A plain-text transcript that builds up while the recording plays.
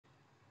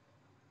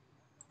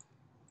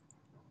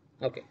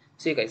Okay,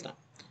 see guys now.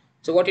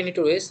 So what you need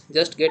to do is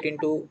just get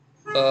into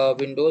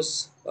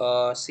Windows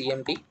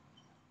CMD,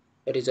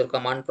 that is your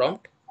command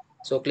prompt.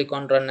 So click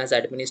on run as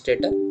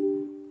administrator.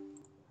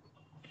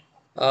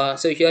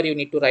 So here you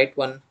need to write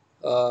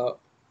uh,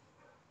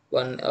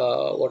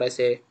 what I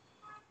say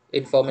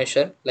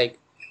information like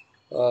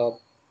uh,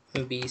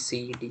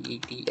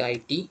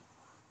 bcdit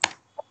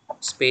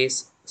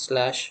space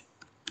slash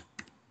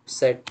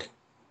set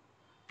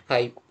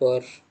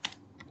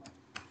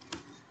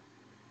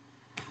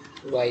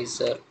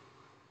hypervisor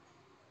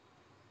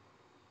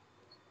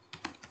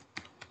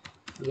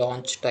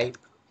launch type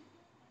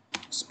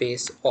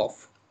space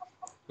off.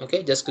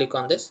 Okay, just click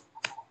on this,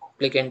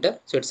 click enter.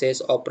 So it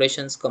says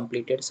operations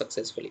completed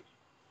successfully.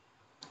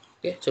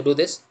 Okay, so do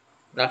this.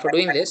 After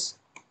doing this,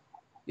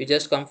 you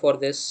just come for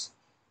this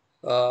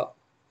uh,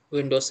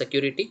 Windows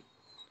security,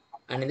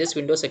 and in this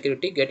Windows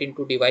security get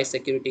into device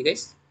security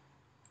guys,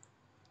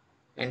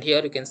 and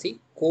here you can see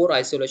core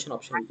isolation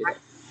option will be there.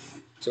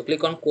 So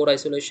click on core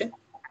isolation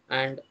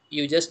and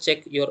you just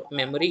check your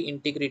memory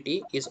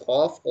integrity is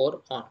off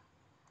or on.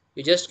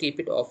 You just keep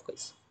it off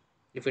guys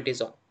if it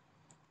is on,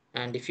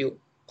 and if you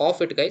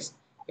off it guys,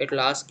 it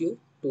will ask you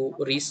to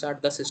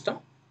restart the system.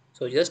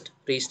 So just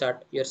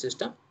restart your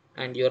system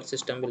and your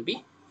system will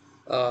be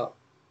uh,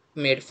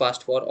 made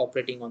fast for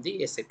operating on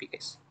the SAP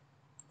guys.